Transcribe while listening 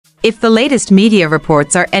If the latest media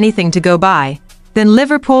reports are anything to go by, then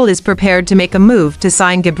Liverpool is prepared to make a move to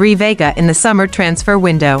sign Gabri Veiga in the summer transfer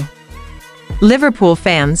window. Liverpool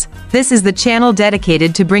fans, this is the channel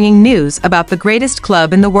dedicated to bringing news about the greatest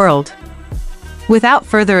club in the world. Without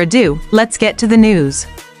further ado, let's get to the news.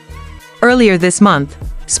 Earlier this month,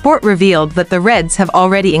 Sport revealed that the Reds have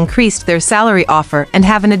already increased their salary offer and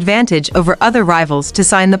have an advantage over other rivals to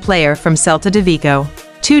sign the player from Celta de Vigo.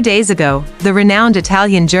 2 days ago, the renowned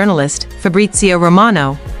Italian journalist, Fabrizio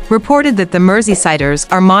Romano, reported that the Merseysiders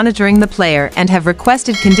are monitoring the player and have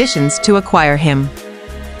requested conditions to acquire him.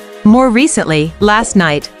 More recently, last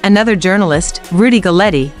night, another journalist, Rudy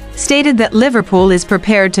Galletti, stated that Liverpool is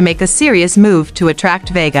prepared to make a serious move to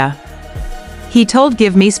attract Veiga. He told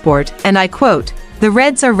Give Me Sport, and I quote, "The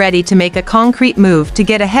Reds are ready to make a concrete move to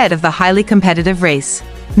get ahead of the highly competitive race.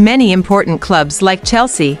 Many important clubs like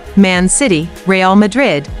Chelsea, Man City, Real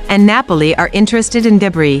Madrid, and Napoli are interested in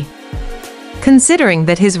Gabri. Considering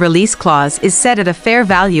that his release clause is set at a fair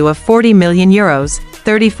value of €40 million,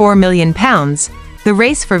 £34 million, the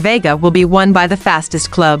race for Veiga will be won by the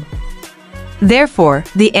fastest club. Therefore,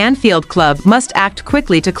 the Anfield club must act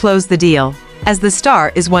quickly to close the deal, as the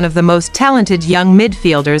star is one of the most talented young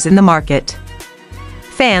midfielders in the market."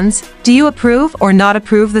 Fans, do you approve or not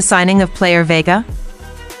approve the signing of player Veiga?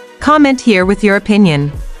 Comment here with your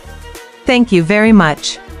opinion. Thank you very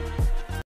much.